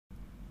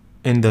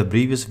In the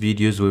previous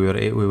videos,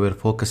 we were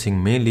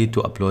focusing mainly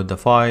to upload the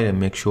file and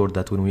make sure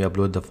that when we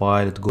upload the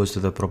file, it goes to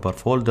the proper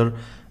folder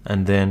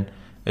and then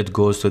it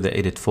goes to the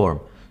edit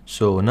form.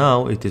 So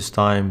now it is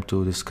time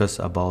to discuss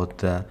about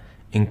the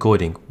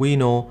encoding. We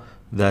know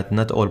that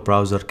not all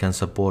browser can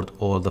support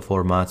all the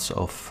formats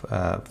of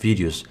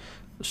videos.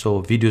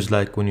 So videos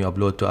like when you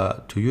upload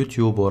to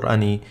YouTube or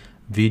any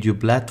video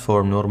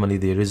platform, normally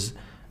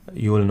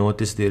you will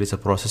notice there is a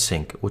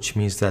processing, which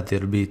means that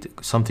there will be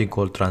something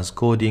called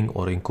transcoding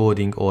or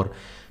encoding, or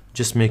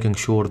just making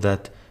sure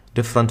that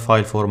different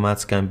file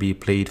formats can be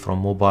played from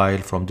mobile,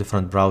 from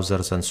different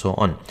browsers and so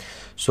on.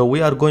 So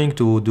we are going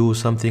to do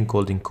something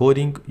called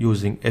encoding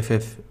using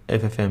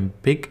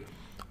FFMPEG,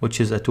 which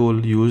is a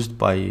tool used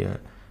by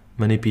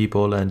many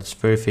people, and it's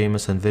very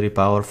famous and very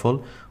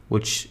powerful,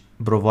 which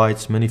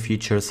provides many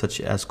features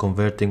such as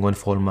converting one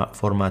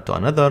format to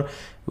another.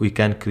 We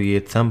can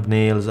create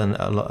thumbnails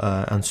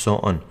and so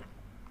on.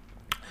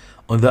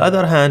 On the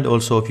other hand,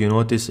 also, if you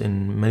notice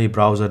in many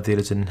browsers, there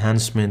is an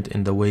enhancement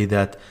in the way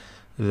that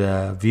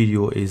the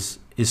video is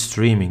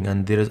streaming,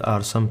 and there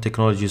are some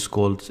technologies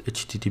called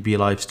HTTP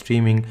live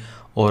streaming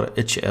or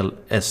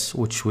HLS,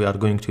 which we are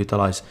going to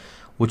utilize,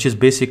 which is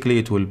basically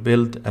it will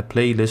build a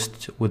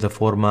playlist with a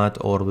format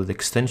or with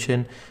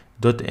extension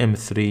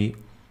 .m3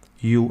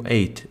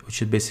 U8,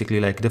 which is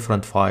basically like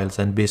different files,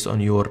 and based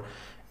on your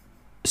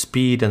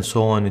speed and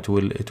so on, it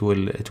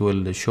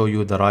will show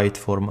you the right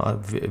format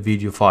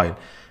video file.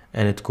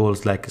 And it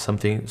calls like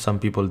something, some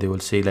people they will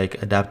say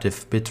like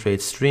adaptive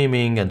bitrate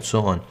streaming and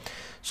so on.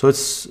 So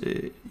it's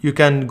you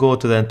can go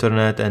to the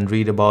internet and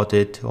read about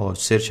it or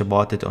search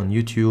about it on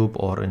YouTube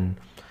or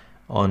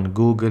on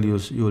Google.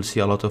 You will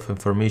see a lot of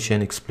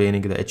information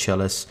explaining the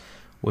HLS,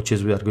 which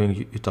is we are going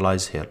to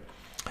utilize here.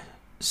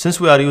 Since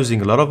we are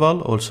using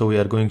Laravel, also we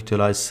are going to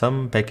utilize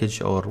some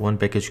package or one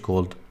package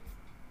called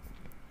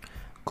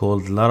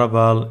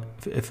Laravel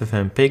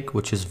FFMPEG,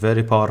 which is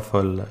very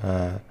powerful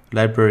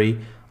library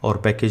or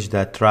package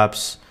that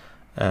traps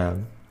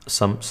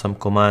some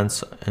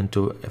commands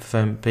into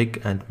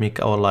FFMPEG and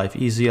make our life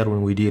easier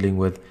when we're dealing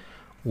with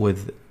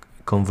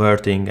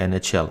converting an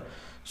HL.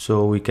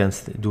 So we can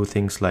do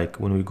things like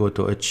when we go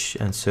to H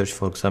and search,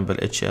 for example,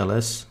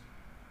 HLS.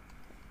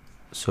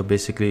 So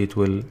basically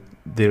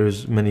there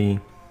is many.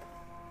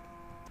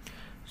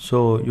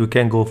 So you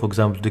can go, for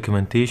example,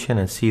 documentation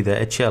and see the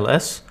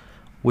HLS,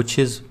 which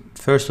is,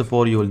 first of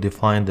all, you will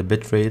define the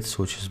bit rates,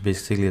 which is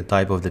basically the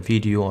type of the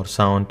video or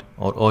sound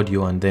or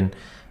audio, and then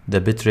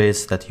the bit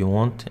rates that you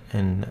want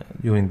in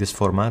using these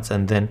formats,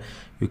 and then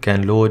you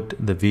can load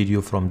the video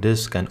from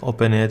disk and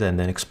open it and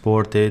then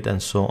export it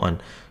and so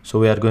on. So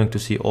we are going to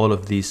see all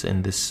of these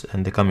in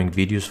the coming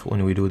videos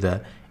when we do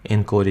the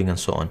encoding and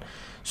so on.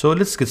 So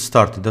let's get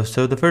started.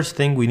 So the first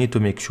thing, we need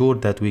to make sure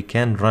that we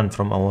can run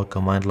from our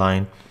command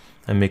line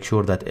and make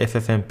sure that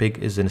FFmpeg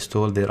is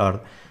installed. There are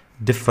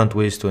different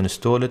ways to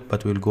install it,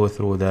 but we'll go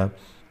through the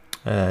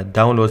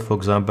download, for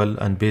example,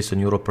 and based on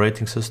your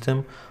operating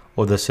system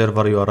or the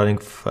server you are running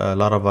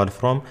Laravel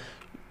from,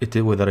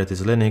 whether it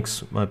is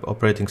Linux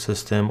operating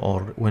system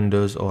or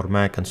Windows or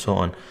Mac and so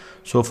on.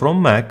 So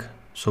from Mac,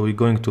 so we're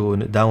going to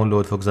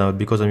download, for example,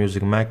 because I'm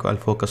using Mac, I'll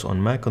focus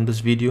on Mac on this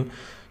video.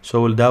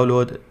 So we'll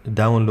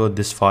download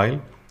this file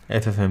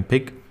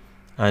FFmpeg,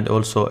 and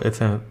also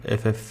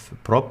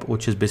ffprop,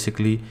 which is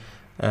basically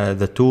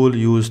the tool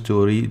used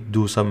to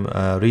read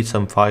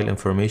some file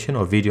information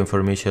or video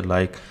information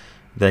like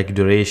the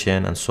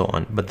duration and so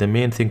on. But the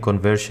main thing,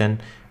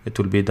 conversion, it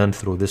will be done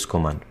through this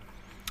command.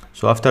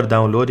 So after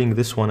downloading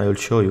this one, I will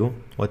show you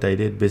what I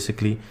did.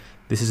 Basically,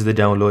 this is the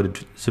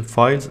downloaded zip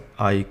files.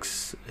 I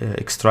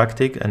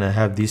extracted, and I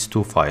have these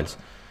two files.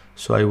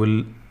 So I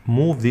will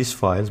move these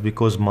files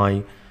because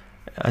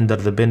under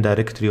the bin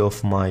directory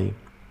of my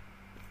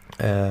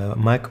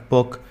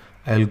MacBook,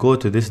 I'll go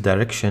to this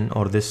direction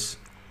or this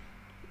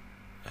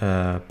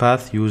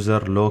path user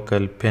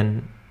local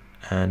pin,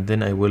 and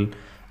then I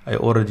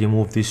already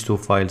moved these two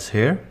files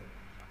here,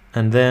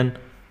 and then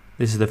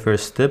this is the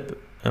first step.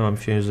 I'm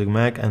using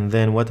Mac, and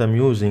then what I'm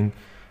using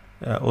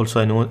also,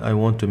 I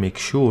want to make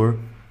sure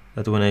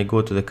that when I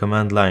go to the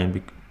command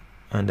line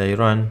and I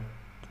run,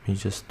 let me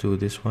just do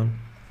this one,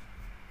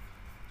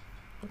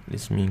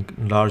 let me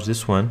enlarge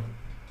this one,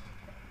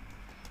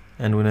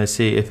 and when I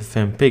say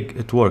FFmpeg,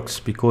 it works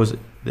because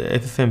the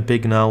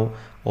FFmpeg now,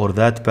 or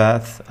that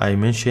path I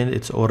mentioned,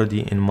 it's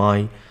already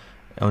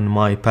on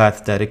my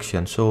path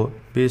direction. So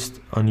based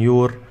on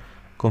your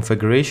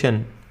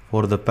configuration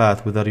for the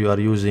path, whether you are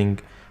using,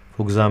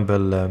 for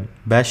example,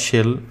 bash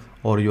shell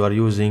or you are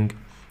using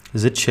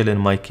Z shell in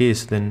my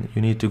case, then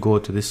you need to go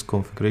to this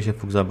configuration,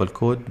 for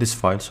example, this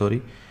file,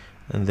 sorry,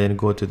 and then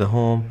go to the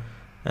home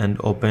and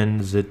open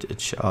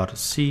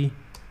zhrc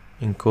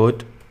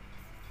encode,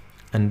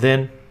 and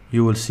then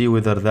you will see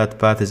whether that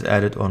path is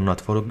added or not.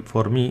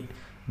 For me,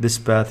 this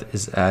path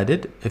is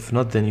added. If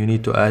not, then you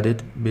need to add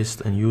it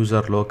based on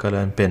user local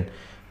and pin.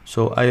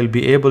 So I'll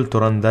be able to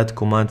run that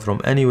command from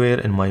anywhere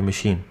in my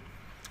machine.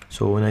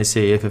 So when I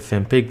say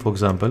ffmpeg, for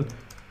example,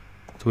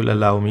 it will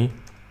allow me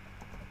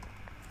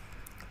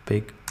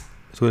peg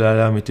it will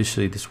allow me to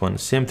see this one.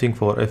 Same thing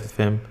for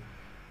FFM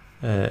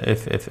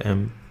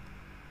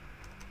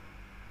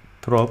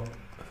prop.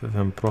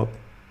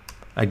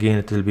 Again,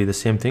 it will be the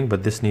same thing,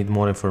 but this need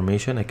more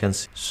information. I can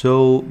see.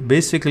 So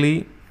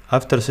basically,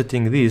 after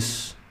setting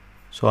this,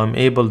 so I'm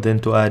able then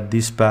to add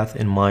this path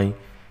in my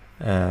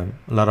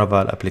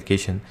Laravel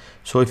application.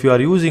 So if you are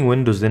using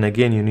Windows, then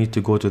again you need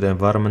to go to the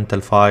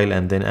environmental file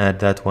and then add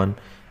that one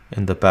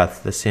in the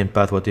path, the same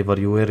path, whatever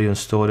you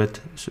install it,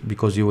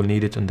 because you will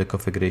need it in the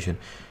configuration.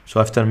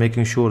 So after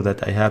making sure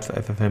that I have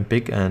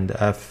FFmpeg and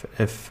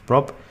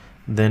FFprop,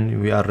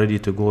 then we are ready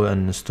to go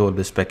and install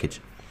this package.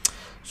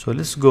 So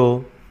let's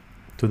go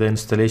to the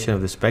installation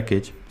of this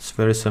package. It's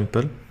very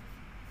simple.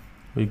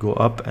 We go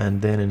up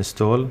and then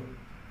install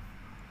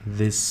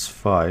this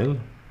file.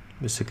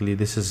 Basically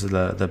this is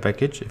the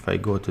package. If I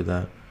go to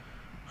the,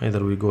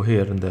 either we go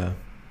here in the,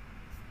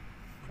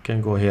 we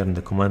can go here in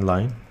the command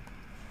line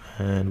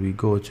and we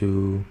go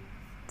to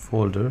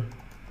folder,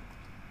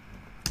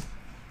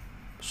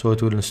 so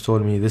it will install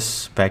me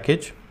this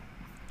package.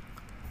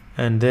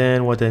 And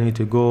then what I need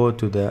to go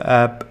to the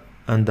app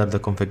under the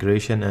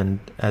configuration and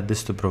add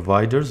this to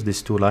providers,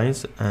 these two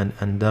lines, and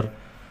under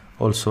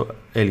also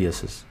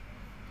aliases.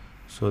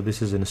 So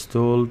this is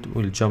installed.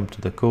 We'll jump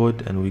to the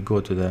code and we go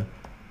to the,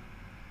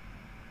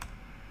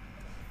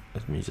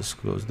 let me just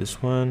close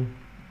this one,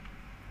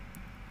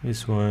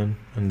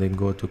 and then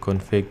go to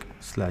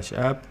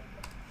config/app,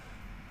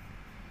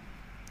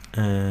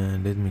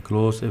 and let me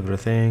close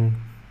everything.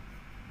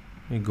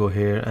 We go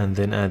here and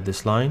then add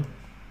this line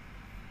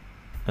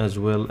as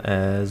well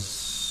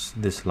as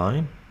this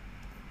line.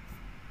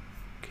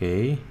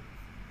 Okay,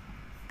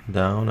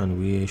 down, and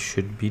we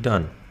should be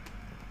done.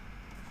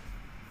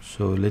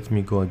 So let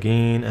me go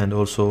again and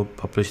also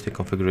publish the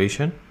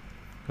configuration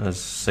as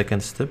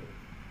second step.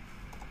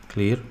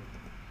 Clear.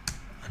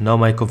 And now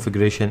my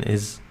configuration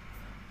is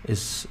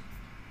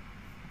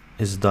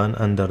done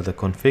under the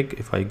config.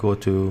 If I go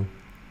to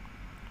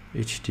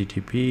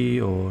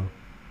HTTP or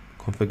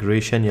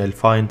configuration, you'll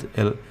find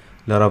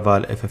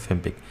Laravel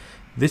FFmpeg.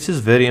 This is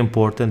very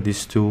important,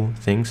 these two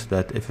things,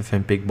 that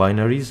FFmpeg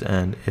binaries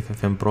and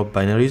FFmprop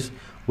binaries,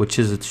 which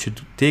is, it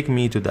should take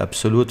me to the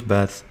absolute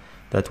path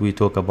that we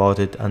talk about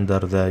it under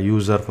the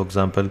user. For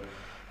example,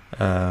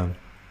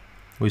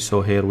 we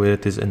saw here where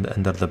it is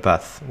under the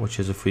path, which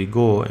is, if we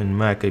go in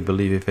Mac, I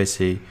believe if I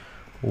say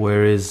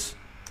where is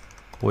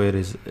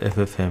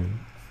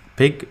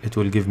FFmpeg, it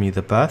will give me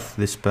the path,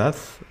 this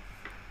path,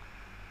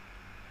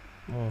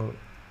 or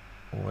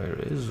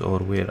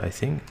where, I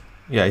think,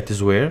 yeah, it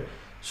is where.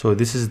 So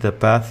this is the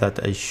path that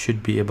I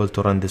should be able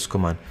to run this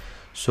command.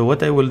 So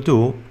what I will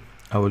do,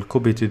 I will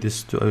copy to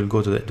this, I will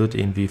go to the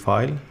 .env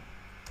file,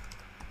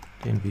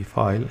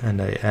 and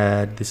I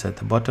add this at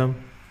the bottom,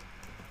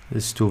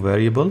 these two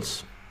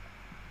variables.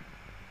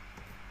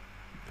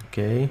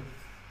 Okay,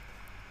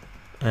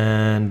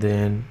 and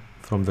then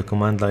from the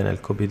command line I'll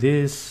copy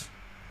this.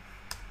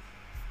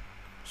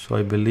 So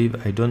I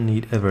believe I don't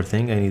need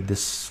everything, I need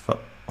this,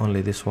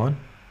 only this one.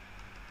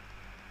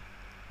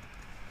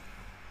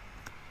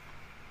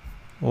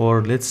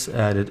 Or let's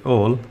add it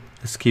all,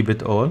 let's keep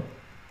it all,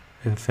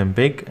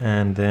 FFmpeg,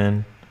 and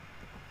then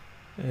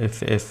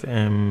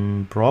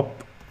FFmprop,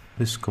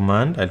 this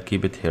command I'll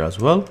keep it here as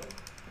well.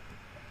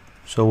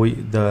 So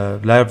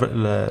the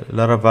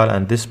Laravel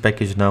and this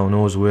package now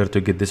knows where to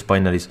get these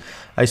binaries.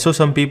 I saw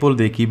some people,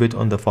 they keep it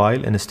on the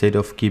file instead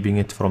of keeping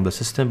it from the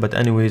system, but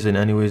anyways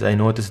I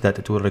noticed that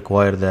it will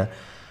require the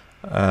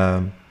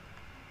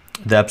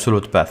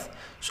absolute path.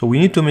 So we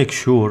need to make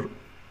sure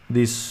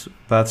these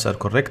paths are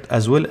correct,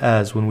 as well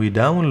as when we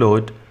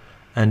download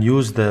and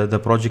use the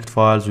project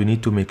files, we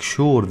need to make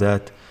sure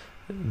that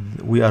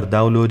we are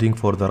downloading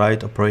for the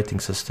right operating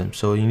system.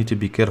 So you need to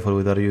be careful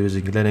whether you're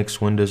using Linux,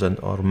 Windows,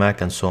 or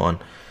Mac, and so on,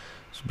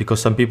 because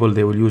some people,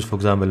 they will use, for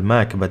example,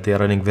 Mac, but they are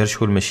running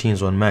virtual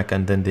machines on Mac,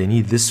 and then they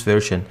need this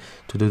version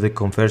to do the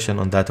conversion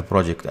on that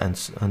project, and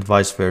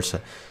vice versa.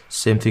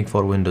 Same thing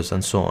for Windows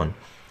and so on.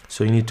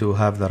 So you need to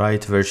have the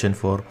right version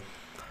for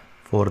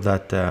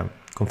that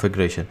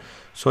configuration.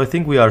 So I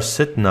think we are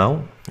set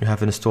now. We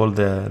have installed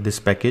this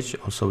package.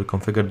 Also, we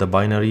configured the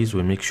binaries.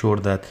 We make sure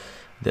that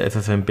the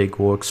FFmpeg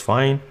works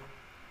fine,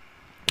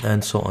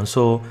 and so on.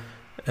 So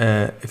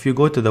if you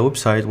go to the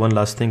website, one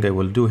last thing I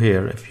will do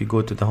here, if you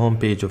go to the home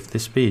page of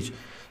this page,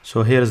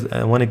 so here's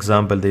one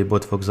example they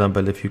bought. For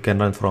example, if you can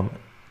run from,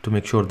 to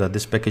make sure that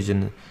this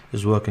packaging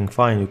is working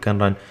fine, you can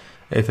run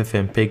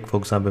FFmpeg, for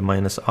example,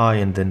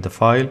 -i, and then the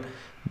file,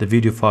 the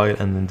video file,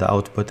 and then the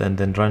output, and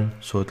then run.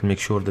 So it'll make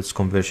sure that's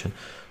conversion.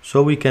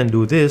 So we can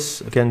do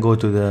this. We can go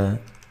to the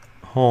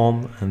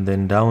home and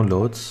then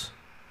downloads.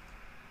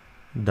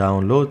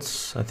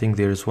 I think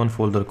there is one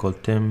folder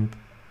called temp4.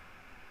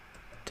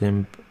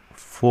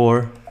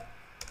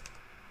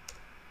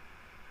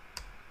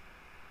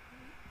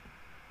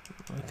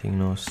 I think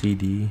no,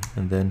 cd,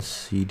 and then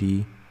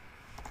cd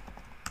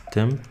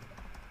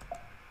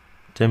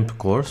temp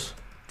course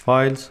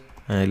files,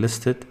 and I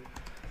list it.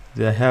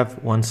 They have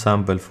one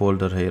sample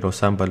folder here, or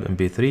sample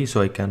mp3,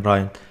 so I can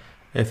write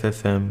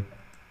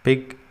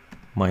ffmpeg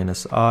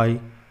 -i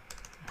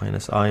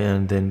 -i,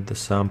 and then the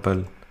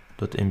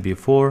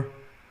sample.mp4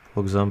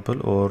 for example,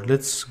 or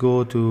let's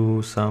go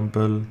to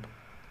sample.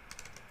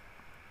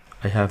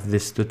 I have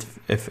this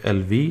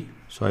 .flv,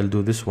 so I'll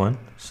do this one,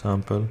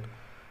 sample-flv,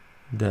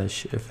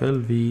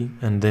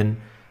 and then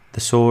the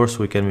source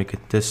we can make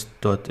it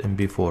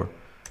test.mp4.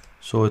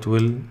 so it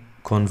will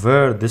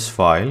convert this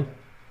file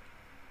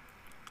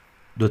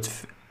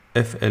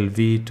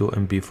 .flv to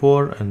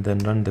mp4 and then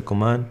run the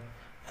command,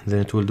 and then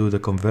it will do the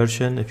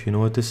conversion. If you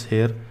notice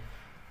here,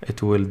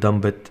 it will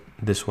dump it.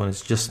 This one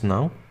is just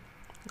now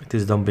it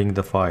is dumping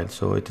the file,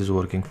 so it is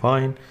working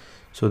fine.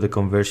 So the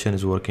conversion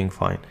is working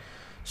fine.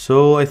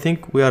 So I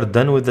think we are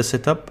done with the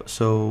setup.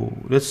 So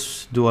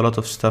let's do a lot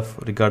of stuff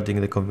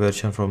regarding the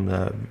conversion from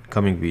the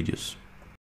coming videos.